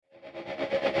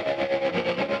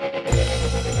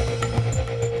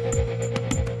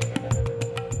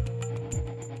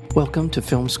Welcome to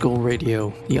Film School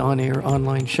Radio, the on-air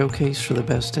online showcase for the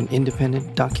best in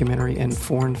independent documentary and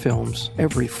foreign films,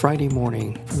 every Friday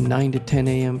morning from 9 to 10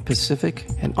 a.m. Pacific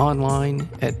and online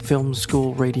at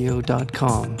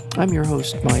filmschoolradio.com. I'm your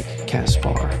host, Mike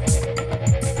Kaspar.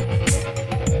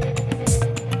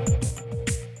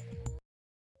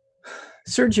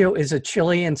 Sergio is a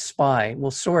Chilean spy, well,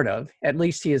 sort of. At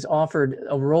least he is offered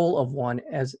a role of one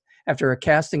after a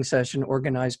casting session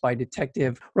organized by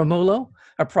Detective Romulo,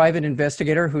 a private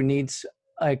investigator who needs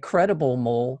a credible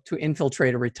mole to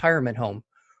infiltrate a retirement home.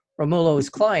 Romulo's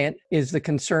client is the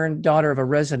concerned daughter of a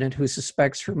resident who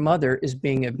suspects her mother is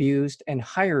being abused and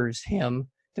hires him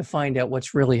to find out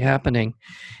what's really happening.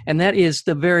 And that is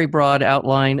the very broad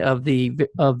outline of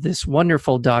this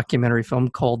wonderful documentary film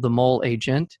called The Mole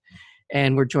Agent.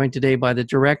 And we're joined today by the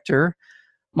director,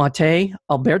 Mate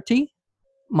Alberti.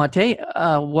 Mate,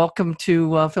 welcome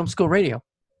to Film School Radio.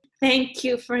 Thank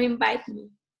you for inviting me.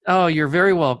 Oh, you're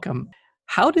very welcome.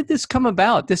 How did this come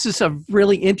about? This is a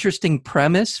really interesting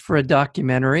premise for a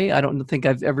documentary. I don't think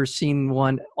I've ever seen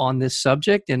one on this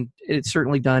subject, and it's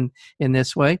certainly done in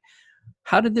this way.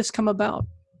 How did this come about?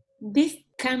 This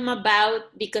came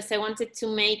about because I wanted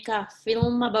to make a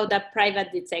film about a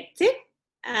private detective,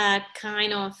 a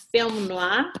kind of film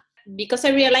noir, because I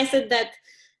realized that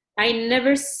I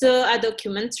never saw a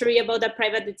documentary about a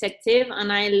private detective,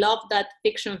 and I love that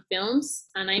fiction films,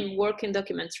 and I work in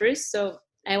documentaries, so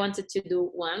I wanted to do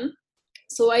one.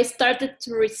 So I started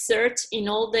to research in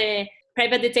all the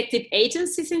private detective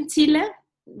agencies in Chile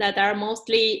that are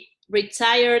mostly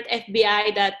retired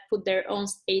FBI that put their own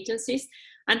agencies,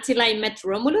 until I met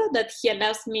Romulo, that he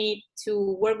allows me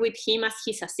to work with him as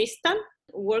his assistant.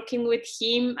 Working with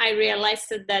him, I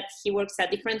realized that he works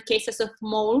at different cases of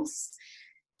moles,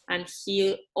 and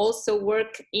he also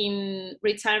worked in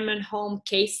retirement home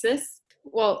cases.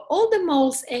 Well, all the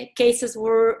moles cases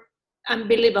were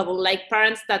unbelievable, like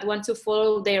parents that want to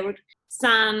follow their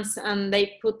sons, and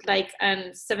they put like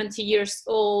a 70 years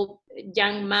old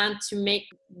young man to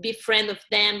be friend of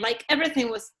them. Like everything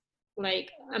was like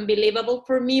unbelievable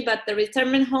for me, but the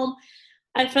retirement home,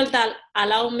 I felt that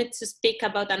allowed me to speak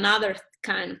about another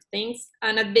kind of things.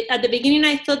 And at the beginning,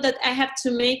 I thought that I have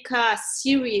to make a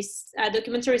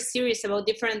documentary series about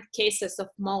different cases of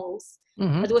moles.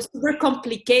 Mm-hmm. It was super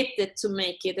complicated to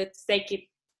make it. It's taken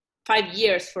 5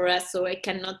 years for us, so I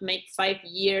cannot make 5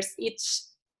 years each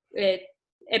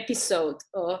episode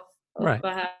of Right.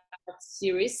 a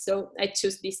series. So I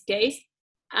choose this case.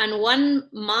 And 1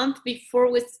 month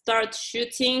before we start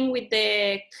shooting with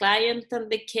the client and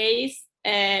the case,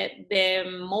 the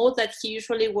mole that he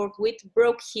usually worked with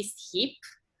broke his hip.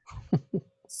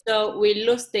 So we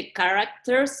lost the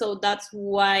character. So that's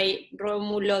why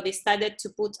Romulo decided to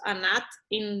put an ad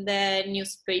in the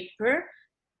newspaper,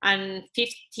 and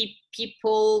 50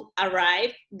 people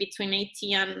arrived between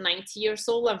 80 and 90 years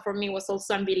old. And for me, it was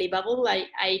also unbelievable.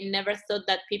 I never thought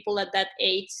that people at that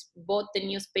age bought the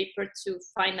newspaper to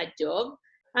find a job.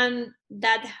 And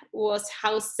that was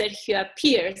how Sergio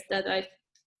appears, that I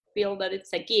feel that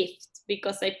it's a gift,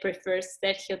 because I prefer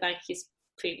Sergio than his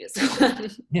previous one.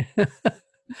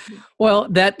 Well,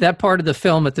 that part of the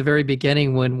film at the very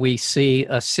beginning, when we see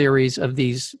a series of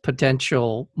these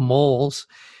potential moles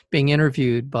being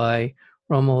interviewed by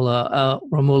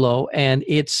Romulo, and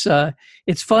it's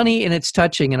funny and it's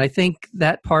touching, and I think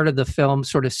that part of the film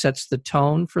sort of sets the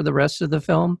tone for the rest of the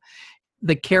film.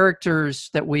 The characters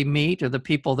that we meet, or the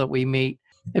people that we meet,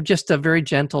 have just a very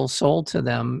gentle soul to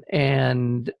them,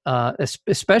 and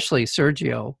especially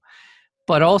Sergio.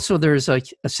 But also there's a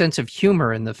sense of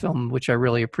humor in the film, which I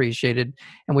really appreciated.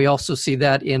 And we also see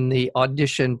that in the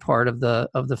audition part of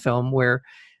the film, where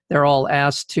they're all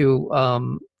asked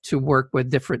to work with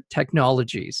different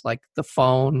technologies, like the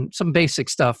phone, some basic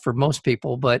stuff for most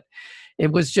people. But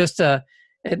it was just an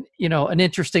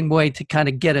interesting way to kind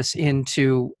of get us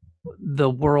into the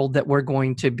world that we're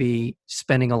going to be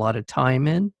spending a lot of time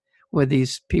in with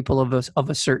these people of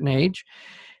a certain age.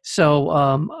 So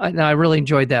I really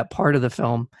enjoyed that part of the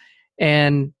film,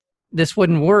 and this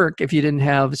wouldn't work if you didn't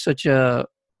have such a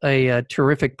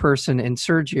terrific person in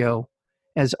Sergio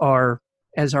as our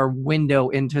window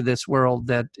into this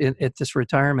world at this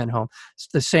retirement home. It's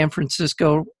the San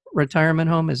Francisco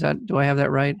retirement home. Do I have that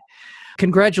right?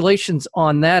 Congratulations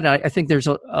on that. I think there's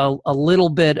a little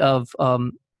bit of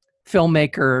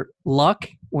filmmaker luck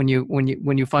when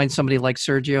you find somebody like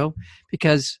Sergio,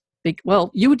 because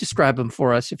you would describe him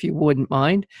for us if you wouldn't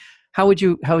mind. How would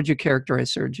you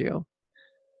characterize Sergio?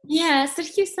 Yeah,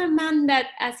 Sergio's a man that,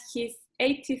 as he's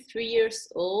 83 years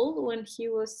old when he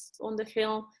was on the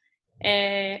film,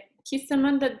 he's a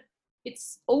man that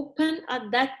it's open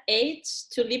at that age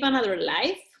to live another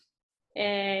life.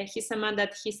 He's a man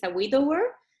that he's a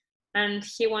widower, and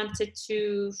he wanted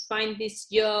to find this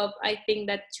job. I think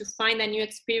that to find a new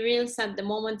experience at the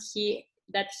moment he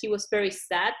was very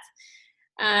sad.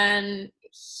 And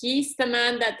he's the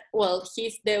man that, well,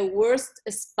 he's the worst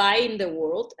spy in the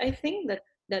world. I think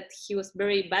that he was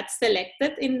very bad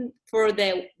selected in for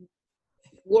the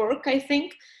work, I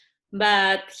think,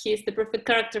 but he's the perfect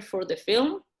character for the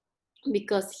film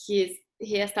because he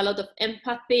has a lot of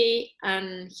empathy,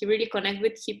 and he really connects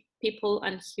with people,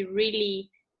 and he really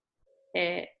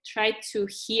try to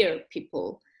hear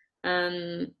people,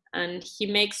 and he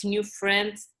makes new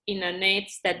friends in an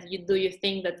age that you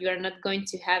think that you are not going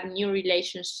to have new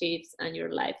relationships, and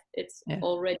your life it's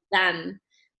already done,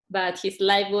 but his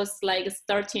life was like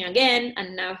starting again,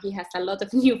 and now he has a lot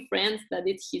of new friends that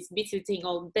he's visiting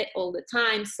all the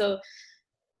time. So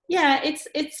yeah, it's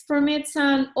for me, it's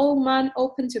an old man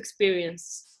open to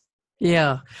experience.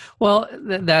 Yeah, well,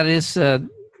 that is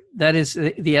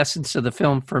the essence of the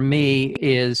film for me,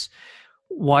 is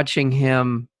watching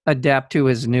him adapt to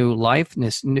his new life,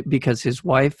 because his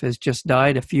wife has just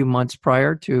died a few months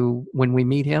prior to when we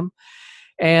meet him.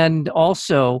 And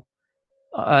also,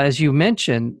 as you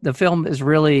mentioned, the film is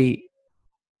really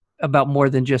about more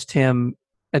than just him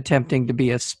attempting to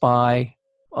be a spy,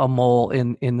 a mole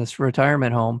in this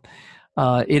retirement home.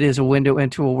 It is a window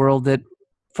into a world that,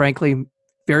 frankly,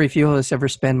 very few of us ever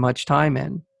spend much time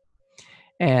in.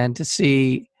 And to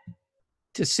see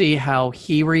how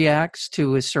he reacts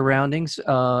to his surroundings,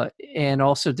 and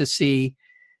also to see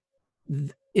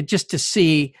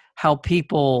how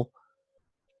people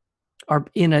are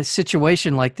in a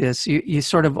situation like this. You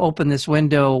sort of open this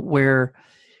window where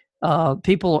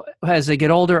people, as they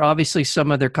get older, obviously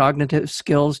some of their cognitive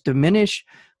skills diminish,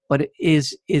 but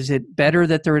is it better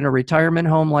that they're in a retirement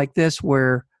home like this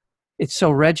where it's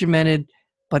so regimented,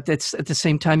 but that's at the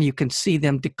same time you can see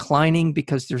them declining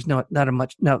because there's not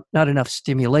enough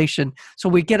stimulation. So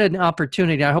we get an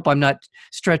opportunity. I hope I'm not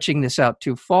stretching this out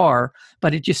too far,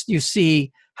 but you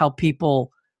see how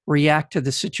people react to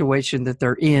the situation that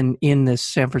they're in this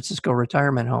San Francisco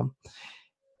retirement home.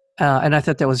 And I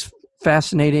thought that was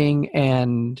fascinating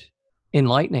and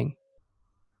enlightening.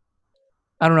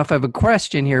 I don't know if I have a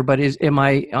question here, but am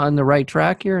I on the right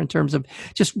track here in terms of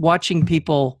just watching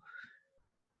people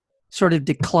sort of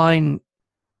decline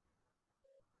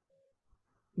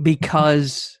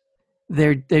because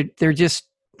this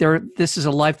is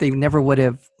a life they never would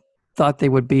have thought they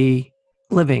would be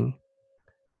living?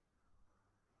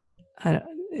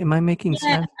 Am I making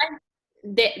sense?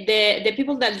 The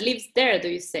people that lives there, do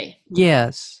you say?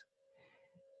 Yes.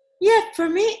 Yeah, for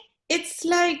me it's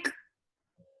like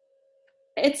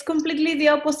it's completely the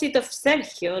opposite of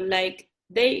Sergio. Like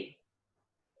they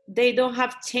don't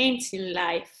have change in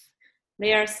life.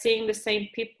 They are seeing the same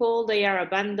people, they are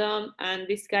abandoned, and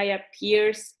this guy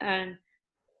appears and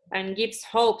gives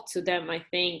hope to them, I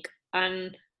think.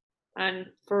 And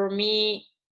for me,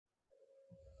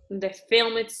 the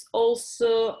film, it's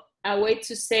also a way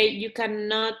to say you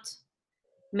cannot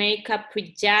make a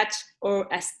prejudge or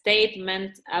a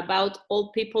statement about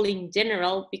all people in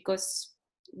general, because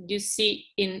you see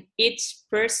in each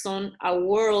person a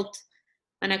world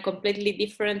and a completely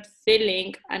different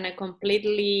feeling and a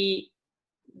completely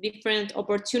different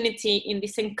opportunity in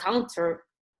this encounter.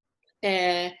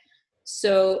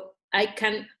 So I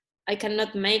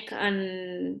cannot make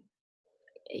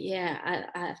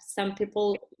some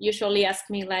people usually ask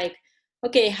me like,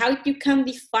 okay, how you can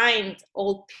define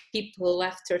all people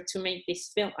after to make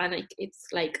this film? And it's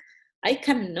like, I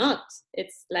cannot.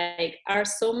 It's like, are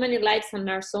so many lives and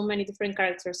are so many different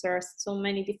characters, there are so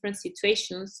many different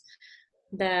situations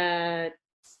that,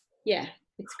 yeah,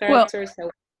 it's characters.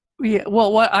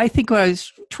 Well, what I think I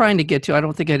was trying to get to, I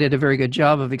don't think I did a very good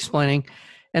job of explaining,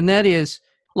 and that is,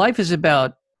 life is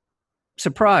about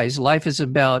surprise. Life is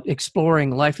about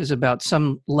exploring. Life is about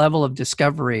some level of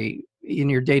discovery in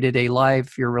your day-to-day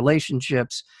life, your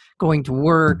relationships, going to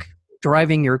work,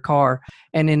 driving your car.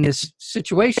 And in this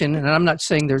situation, and I'm not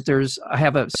saying I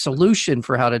have a solution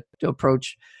for how to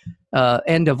approach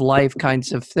end of life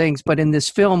kinds of things, but in this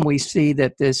film, we see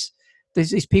that these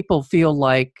people feel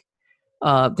like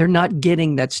they're not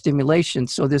getting that stimulation.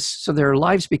 So their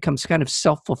lives becomes kind of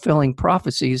self-fulfilling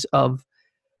prophecies of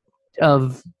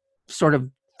sort of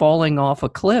falling off a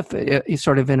cliff,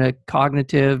 sort of in a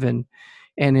cognitive and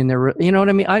in their, you know what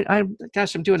I mean?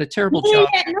 Gosh, I'm doing a terrible job.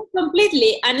 Yeah, no,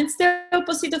 completely. And it's the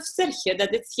opposite of Sergio,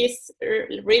 that he's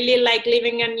really like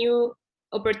living a new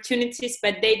opportunities,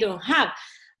 but they don't have.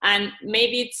 And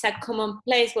maybe it's a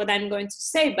commonplace what I'm going to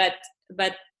say,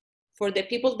 but for the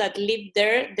people that live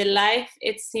there, the life,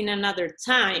 it's in another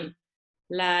time.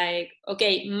 Like,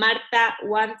 okay, Marta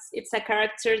wants, it's a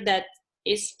character that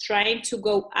is trying to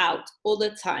go out all the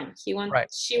time. She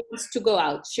wants to go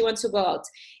out. She wants to go out.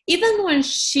 Even when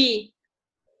she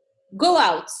go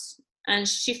out and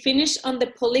she finished on the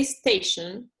police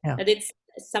station, that it's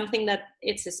something that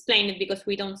it's explained because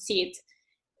we don't see it.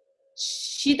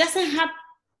 She doesn't have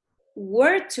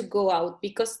where to go out,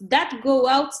 because that go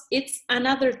out, it's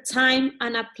another time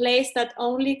and a place that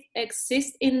only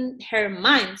exists in her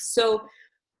mind. So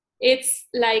it's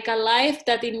like a life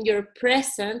that in your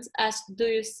present, as do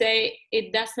you say,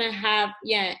 it doesn't have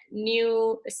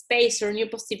new space or new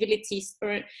possibilities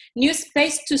or new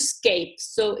space to escape.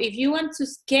 So if you want to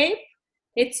escape,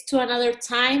 it's to another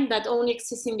time that only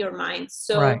exists in your mind.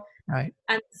 So right.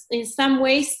 And in some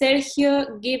ways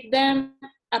Sergio give them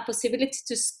a possibility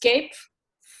to escape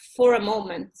for a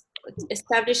moment,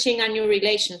 establishing a new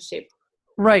relationship.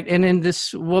 Right. And in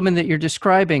this woman that you're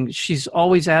describing, she's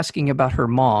always asking about her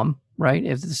mom, right?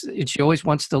 She always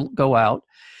wants to go out.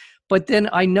 But then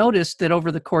I noticed that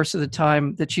over the course of the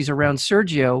time that she's around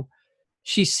Sergio,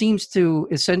 she seems to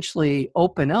essentially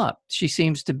open up. She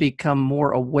seems to become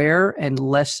more aware and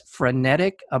less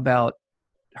frenetic about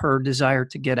her desire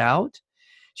to get out.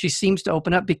 She seems to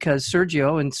open up because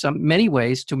Sergio, in many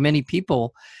ways, to many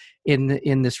people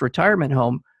in this retirement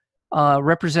home,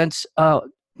 represents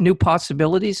new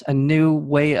possibilities, a new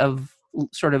way of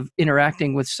sort of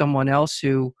interacting with someone else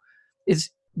who is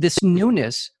this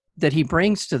newness that he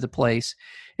brings to the place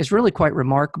is really quite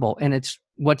remarkable. And it's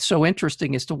what's so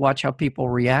interesting is to watch how people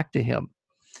react to him.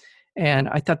 And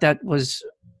I thought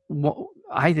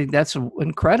I think that's an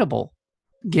incredible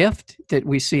gift that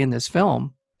we see in this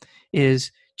film, is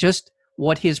just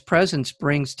what his presence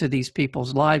brings to these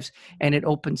people's lives. And it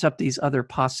opens up these other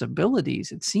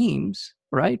possibilities, it seems,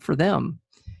 right, for them.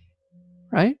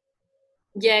 Right?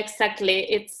 Yeah, exactly.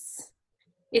 It's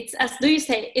as do you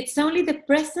say, it's only the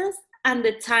presence and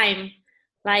the time.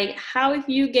 Like, how if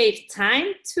you gave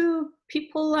time to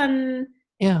people and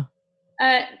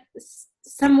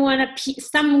someone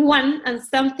and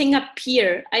something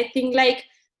appear. I think like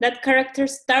that character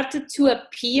started to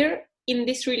appear in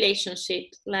this relationship,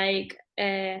 like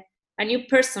a new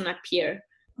person appear.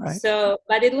 Right. So,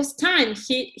 but it was time.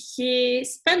 He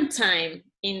spent time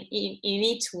in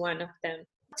each one of them.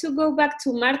 To go back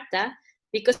to Marta,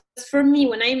 because for me,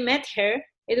 when I met her,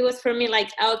 it was for me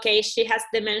like, okay, she has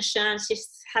dementia, she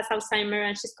has Alzheimer,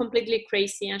 and she's completely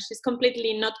crazy, and she's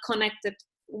completely not connected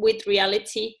with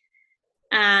reality.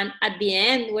 And at the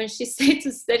end, when she said to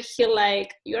Sergio,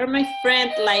 like, you're my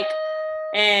friend, like,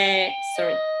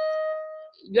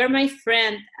 you're my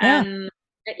friend. And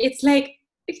it's like,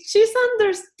 she's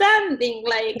understanding,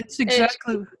 like, it's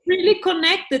exactly she's really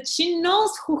connected. She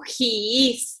knows who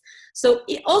he is. So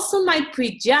also my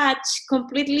prejudge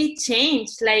completely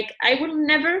changed. Like, I will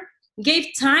never give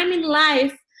time in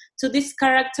life to this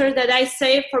character that I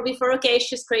say for before, okay,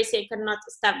 she's crazy, I cannot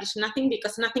establish nothing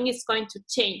because nothing is going to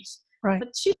change. Right.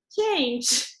 But she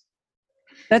changed.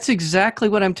 That's exactly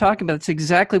what I'm talking about. It's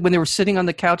exactly when they were sitting on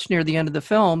the couch near the end of the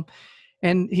film,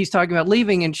 and he's talking about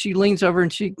leaving, and she leans over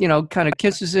and she, kind of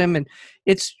kisses him. And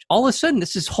it's all of a sudden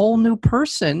this whole new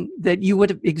person that you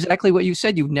would have, exactly what you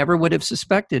said, you never would have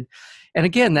suspected. And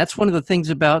again, that's one of the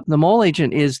things about The Mole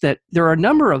Agent, is that there are a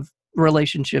number of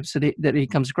relationships that he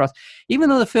comes across. Even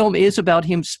though the film is about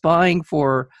him spying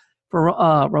for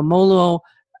Romolo,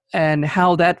 and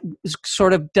how that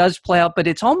sort of does play out, but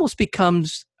it almost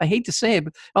becomes, I hate to say it,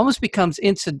 but it almost becomes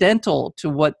incidental to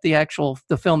what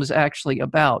the film is actually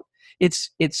about. It's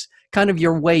kind of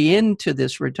your way into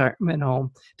this retirement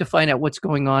home to find out what's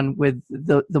going on with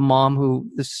the mom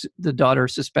who the daughter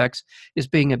suspects is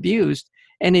being abused.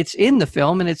 And it's in the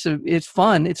film, and it's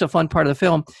fun. It's a fun part of the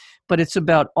film, but it's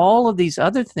about all of these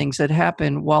other things that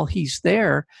happen while he's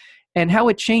there and how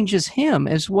it changes him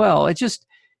as well.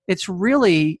 It's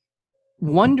really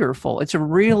wonderful. It's a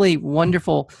really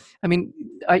wonderful, I mean,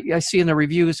 I see in the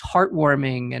reviews,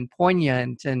 heartwarming and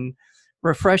poignant and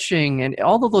refreshing, and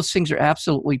all of those things are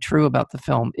absolutely true about the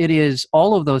film. It is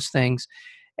all of those things,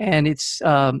 and it's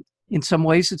in some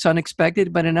ways it's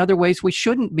unexpected, but in other ways we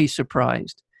shouldn't be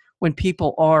surprised when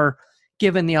people are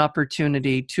given the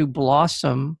opportunity to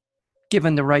blossom.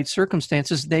 Given the right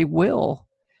circumstances, they will.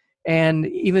 And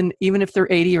even if they're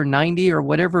 80 or 90 or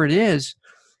whatever it is,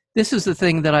 this is the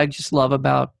thing that I just love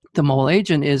about The Mole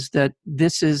Agent, is that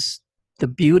this is the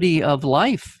beauty of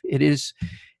life. It is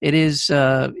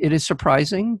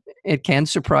surprising. It can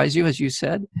surprise you, as you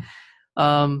said.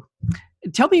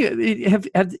 Tell me,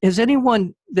 has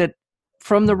anyone that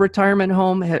from the retirement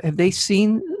home, have they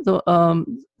seen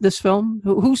this film?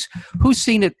 Who's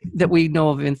seen it that we know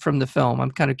of from the film?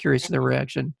 I'm kind of curious of their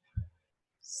reaction.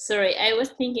 Sorry, I was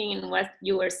thinking in what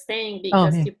you were saying Oh,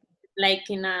 because yeah. you like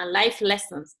in life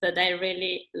lessons that I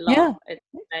really Yeah. love. It's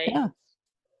like Yeah.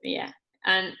 yeah,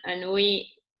 and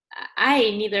I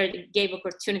neither gave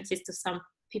opportunities to some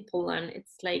people, and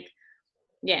it's like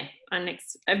yeah,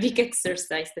 a big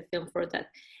exercise the film for that.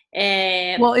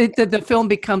 Well, the film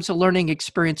becomes a learning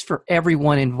experience for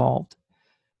everyone involved.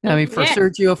 I mean, for Yeah,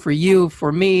 Sergio, for you,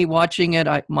 for me, watching it.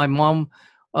 My mom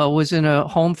was in a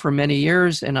home for many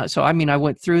years, and so I mean, I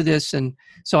went through this, and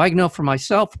so I know for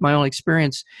myself, my own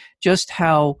experience, just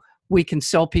how we can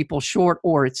sell people short,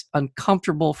 or it's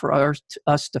uncomfortable for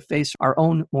us to face our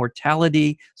own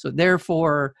mortality. So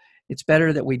therefore, it's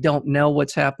better that we don't know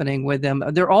what's happening with them.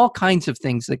 There are all kinds of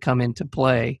things that come into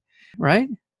play, right?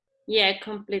 yeah,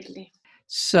 completely.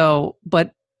 So,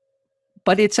 but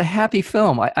it's a happy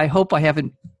film. I hope I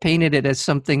haven't painted it as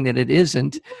something that it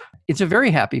isn't. It's a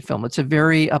very happy film. It's a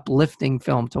very uplifting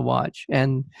film to watch.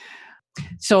 And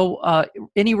so,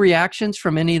 any reactions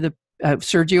from any of the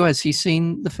Sergio? Has he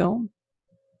seen the film?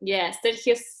 Yeah,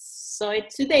 Sergio saw it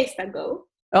 2 days ago.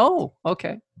 Oh,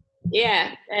 okay.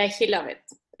 Yeah, he loved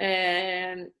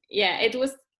it. Yeah, it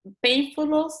was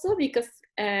painful also because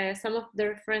some of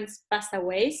their friends passed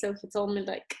away. So he told me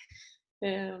like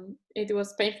it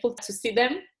was painful to see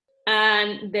them.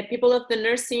 And the people of the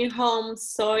nursing home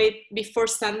saw it before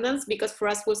Sundance because for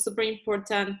us it was super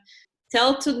important.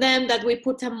 Tell to them that we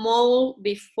put a mole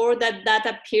before that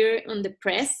appeared on the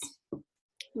press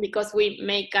because we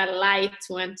make a lie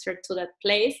to enter to that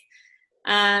place.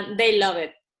 And they love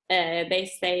it. They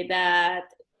say that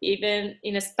even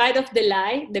in spite of the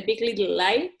lie, the big little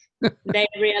lie, they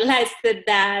realized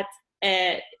that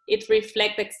it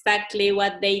reflects exactly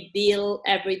what they deal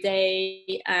every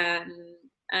day, and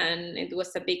it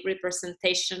was a big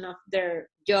representation of their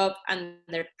job and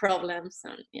their problems,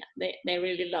 and yeah, they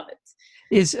really love it.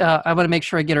 Is I want to make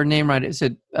sure I get her name right. Is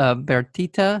it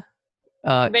Bertita?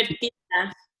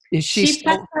 Bertita. Is She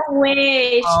passed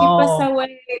away. She passed Oh.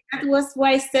 away. That was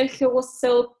why Sergio was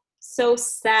so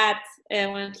sad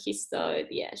when he saw it.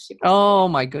 Yeah, she. Oh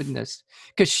my goodness,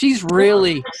 because she's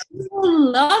really.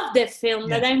 People love the film.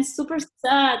 Yeah. That I'm super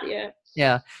sad. Yeah.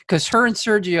 Yeah, because her and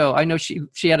Sergio, I know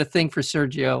she had a thing for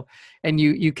Sergio, and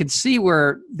you could see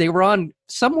where they were on.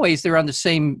 Some ways they were on the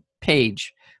same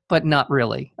page, but not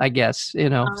really. I guess So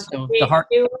the heart.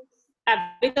 She was a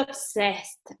bit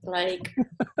obsessed, like,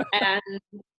 and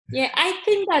yeah, I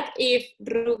think that if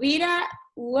Rubira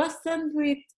wasn't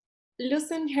with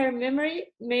losing her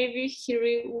memory, maybe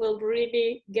he will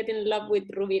really get in love with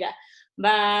Rubira.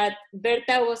 But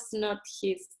Berta was not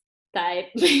his type,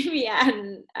 maybe,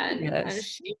 and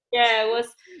she was,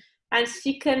 and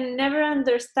she can never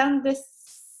understand the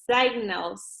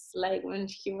signals like when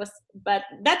he was, but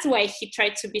that's why he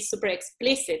tried to be super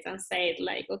explicit and say it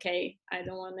like, okay, I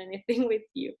don't want anything with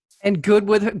you. And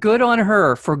good on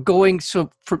her for going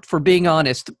for being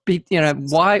honest.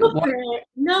 Why?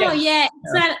 No, yeah.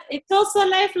 It's also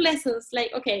life lessons.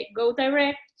 Like, okay, go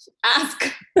direct,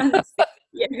 ask.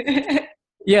 Yeah.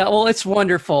 Yeah, well, it's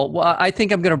wonderful. Well, I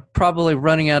think I'm going to probably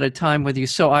running out of time with you,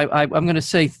 so I'm going to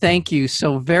say thank you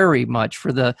so very much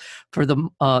for the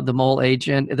Mole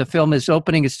Agent. The film is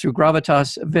opening. It's through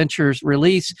Gravitas Ventures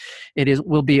release.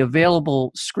 Will be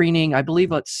available screening, I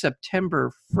believe, on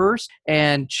September 1st.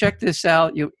 And check this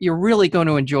out. You're really going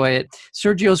to enjoy it.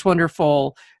 Sergio's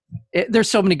wonderful.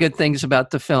 There's so many good things about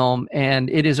the film, and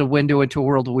it is a window into a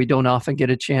world that we don't often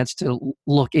get a chance to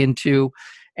look into.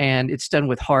 And it's done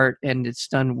with heart, and it's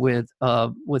done with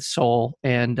soul.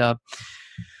 And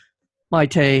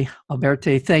Maite,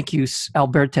 Alberte, thank you,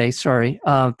 Alberte. Sorry,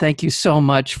 thank you so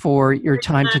much for your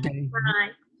time today.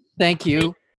 Thank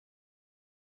you.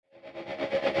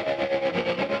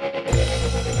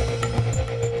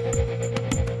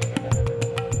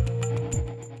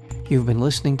 You've been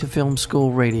listening to Film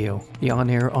School Radio, the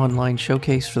on-air online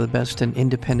showcase for the best in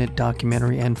independent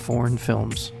documentary and foreign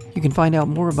films. You can find out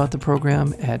more about the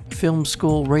program at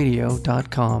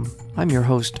filmschoolradio.com. I'm your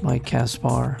host, Mike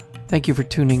Kaspar. Thank you for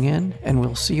tuning in, and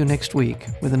we'll see you next week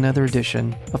with another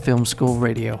edition of Film School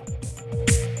Radio.